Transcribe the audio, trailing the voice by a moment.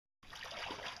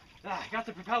I got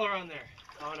the propeller on there.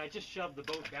 Oh, and I just shoved the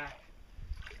boat back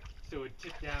so it would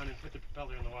tip down and put the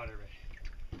propeller in the water.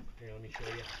 Right here, let me show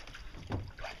you.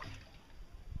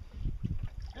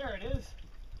 There it is.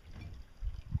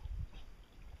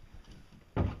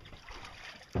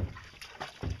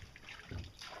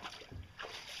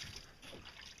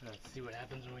 Let's see what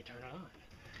happens when we turn it on.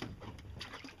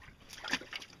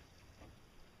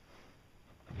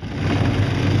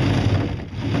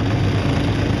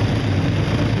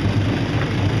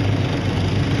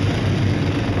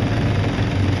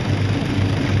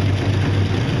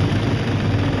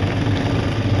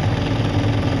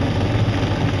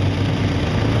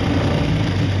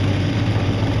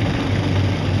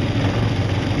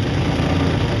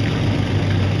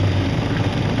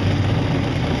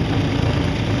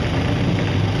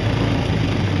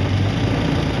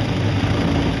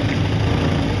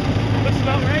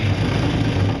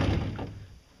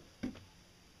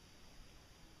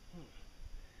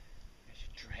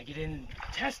 Get in and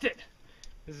test it.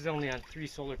 This is only on 3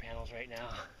 solar panels right now.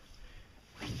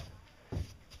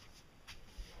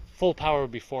 Full power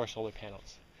would be 4 solar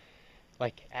panels,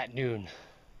 like at noon.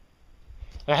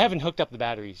 And I haven't hooked up the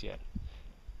batteries yet.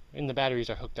 And the batteries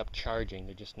are hooked up charging,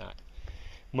 they're just not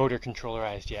motor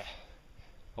controllerized yet.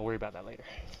 I'll worry about that later.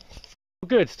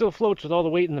 Good, still floats with all the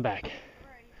weight in the back.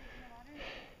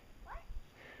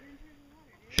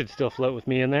 Should still float with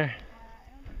me in there.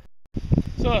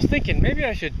 So I was thinking maybe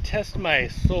I should test my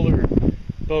solar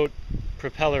boat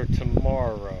propeller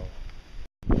tomorrow.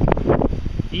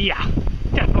 Yeah,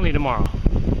 definitely tomorrow.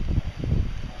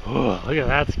 Oh, look at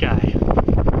that sky.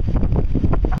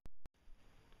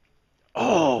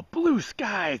 Oh, blue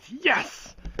skies,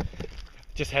 yes!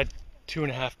 Just had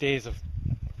 2.5 days of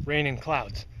rain and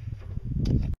clouds.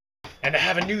 And I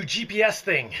have a new GPS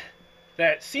thing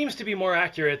that seems to be more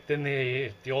accurate than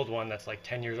the old one that's like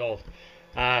 10 years old.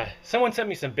 Someone sent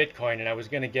me some Bitcoin and I was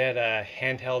gonna get a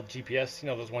handheld GPS, you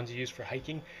know, those ones you use for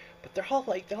hiking, but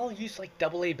they all use like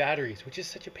AA batteries, which is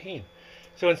such a pain.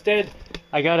 So instead,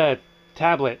 I got a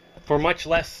tablet for much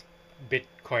less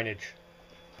Bitcoinage.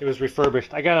 It was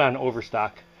refurbished. I got it on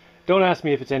Overstock. Don't ask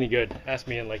me if it's any good. Ask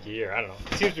me in like a year. I don't know.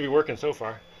 It seems to be working so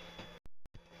far.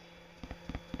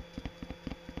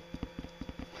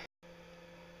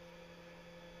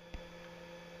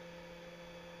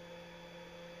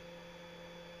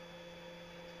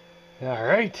 All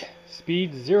right,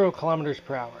 speed 0 kilometers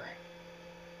per hour.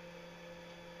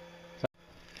 So,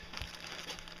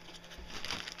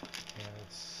 yeah,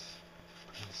 let's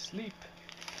put him to sleep.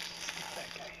 Let's get that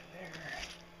guy in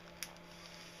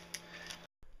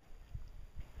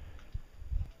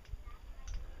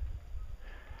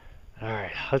there. All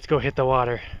right, let's go hit the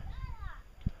water.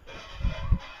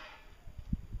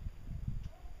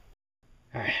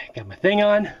 All right, got my thing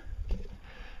on.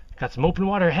 Got some open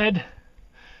water ahead.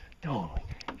 Oh,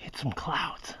 hit some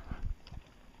clouds.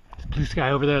 There's blue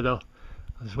sky over there though.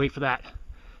 I'll just wait for that.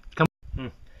 Come.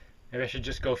 Maybe I should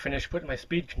just go finish putting my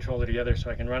speed controller together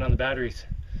so I can run on the batteries.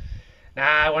 Nah,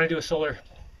 I want to do a solar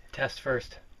test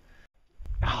first.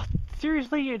 Oh,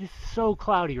 seriously, it is so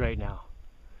cloudy right now.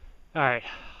 Alright,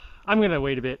 I'm gonna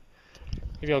wait a bit.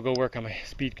 Maybe I'll go work on my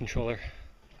speed controller.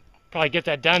 Probably get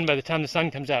that done by the time the sun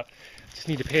comes out. Just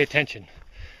need to pay attention.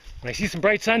 When I see some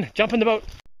bright sun, jump in the boat.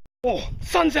 Oh,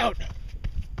 sun's out!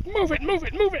 Move it, move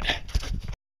it, move it!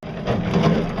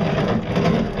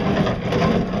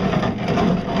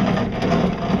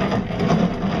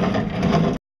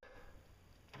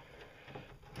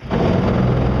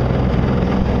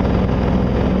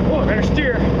 Oh, I better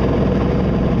steer.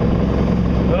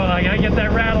 Oh, I gotta get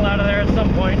that rattle out of there at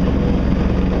some point.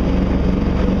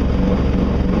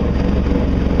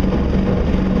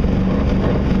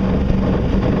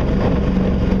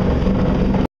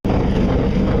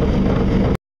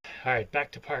 Alright,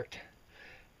 back to parked.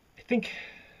 I think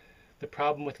the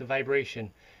problem with the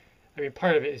vibration, I mean,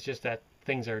 part of it is just that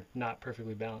things are not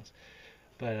perfectly balanced,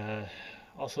 but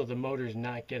also the motor's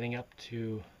not getting up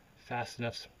to fast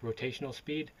enough rotational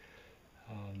speed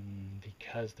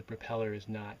because the propeller is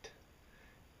not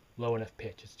low enough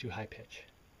pitch. It's too high pitch.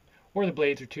 Or the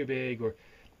blades are too big, or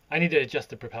I need to adjust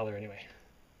the propeller anyway.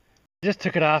 I just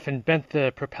took it off and bent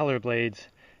the propeller blades.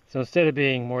 So instead of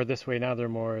being more this way, now they're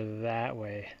more that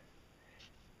way.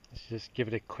 Let's just give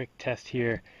it a quick test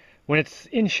here. When it's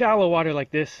in shallow water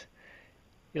like this,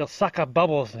 it'll suck up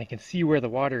bubbles and you can see where the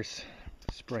water's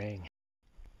spraying.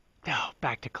 Oh,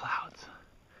 back to clouds.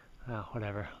 Oh,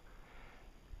 whatever.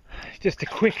 Just a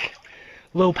quick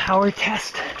low power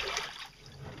test.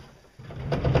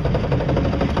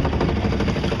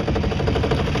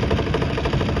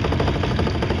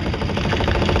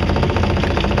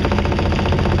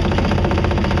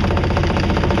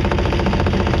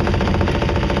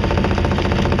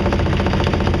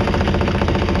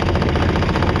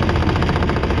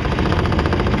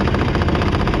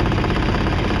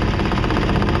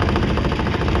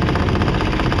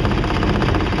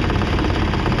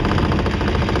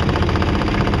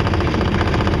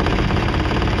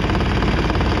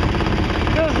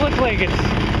 like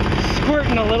it's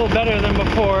squirting a little better than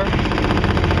before.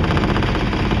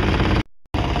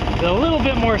 There's a little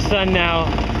bit more sun now,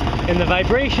 and the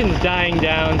vibration's dying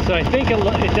down, so I think it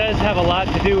does have a lot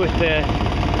to do with the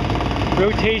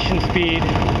rotation speed.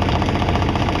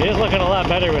 It is looking a lot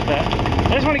better with that.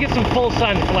 I just want to get some full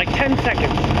sun for like 10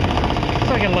 seconds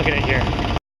so I can look at it here.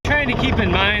 I'm trying to keep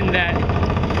in mind that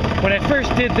when I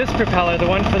first did this propeller, the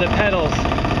one for the pedals,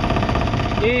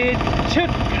 it took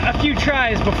a few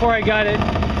tries before I got it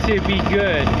to be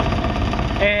good.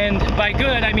 And by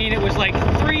good, I mean it was like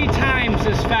 3 times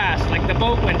as fast. Like the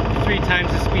boat went 3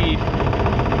 times the speed,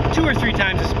 2 or 3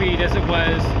 times the speed as it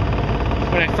was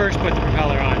when I first put the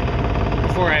propeller on,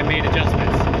 before I made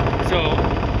adjustments. So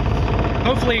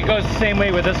hopefully it goes the same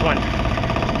way with this one.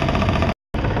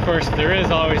 Of course, there is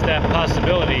always that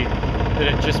possibility that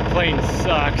it just plain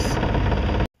sucks.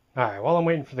 Alright, while I'm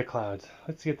waiting for the clouds,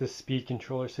 let's get this speed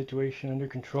controller situation under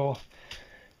control.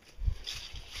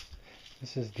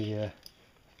 This is the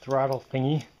throttle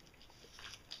thingy.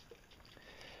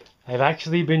 I've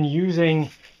actually been using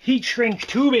heat shrink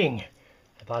tubing.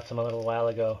 I bought some a little while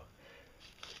ago.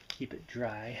 Keep it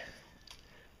dry.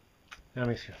 Now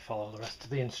I'm just going to follow the rest of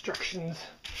the instructions.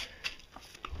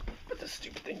 Put this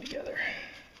stupid thing together.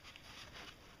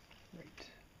 Right.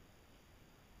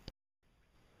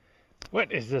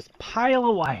 What is this pile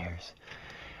of wires?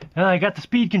 I got the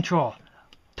speed control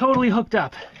totally hooked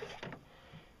up.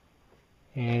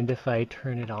 And if I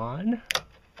turn it on,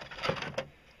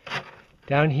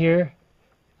 down here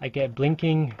I get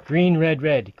blinking green, red,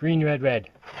 red, green, red, red.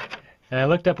 And I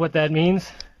looked up what that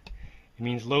means. It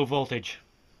means low voltage.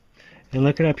 And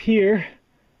looking up here,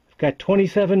 I've got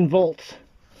 27 volts,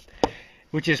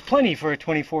 which is plenty for a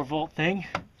 24 volt thing.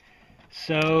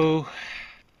 So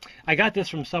I got this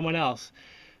from someone else.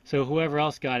 So whoever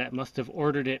else got it must have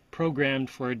ordered it programmed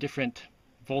for a different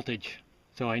voltage.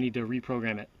 So I need to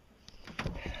reprogram it.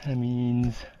 That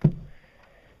means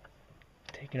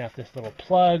taking off this little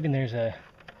plug, and there's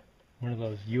one of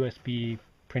those USB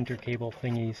printer cable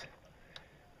thingies.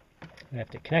 I have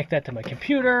to connect that to my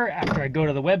computer after I go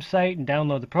to the website and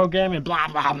download the program and blah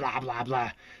blah blah blah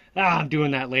blah. I'm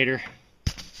doing that later.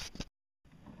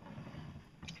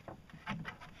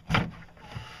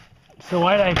 So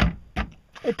why'd I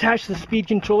attach the speed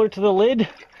controller to the lid?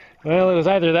 Well, it was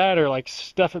either that or like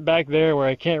stuff it back there where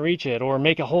I can't reach it, or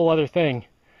make a whole other thing.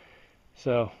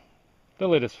 So the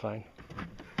lid is fine.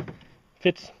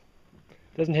 Fits.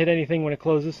 Doesn't hit anything when it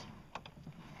closes.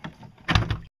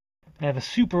 I have a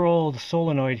super old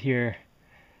solenoid here.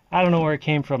 I don't know where it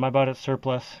came from. I bought it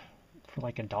surplus for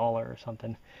like $1 or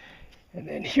something. And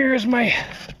then here's my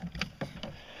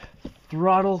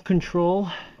throttle control.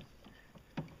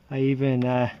 I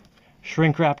even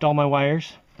shrink wrapped all my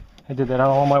wires. I did that on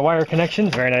all my wire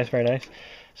connections. Very nice, very nice.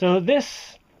 So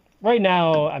this, right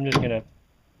now, I'm just gonna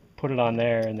put it on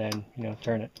there and then, you know,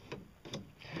 turn it.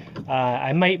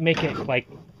 I might make it like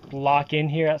lock in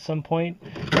here at some point.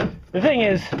 The thing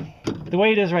is, the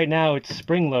way it is right now, it's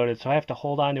spring loaded, so I have to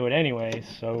hold on to it anyway,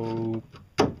 so,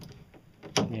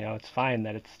 you know, it's fine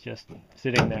that it's just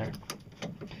sitting there.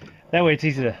 That way it's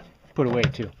easy to put away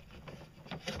too.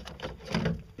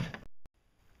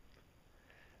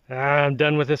 I'm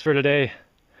done with this for today.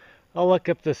 I'll look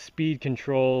up the speed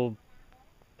control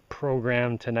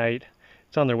program tonight.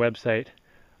 It's on their website.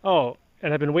 Oh,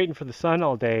 and I've been waiting for the sun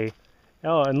all day.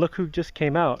 Oh, and look who just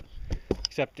came out.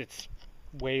 Except it's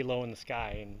way low in the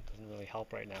sky and doesn't really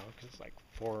help right now because it's like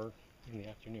 4 in the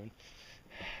afternoon.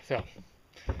 So,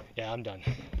 yeah, I'm done.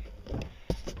 Play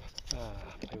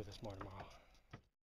with this more tomorrow.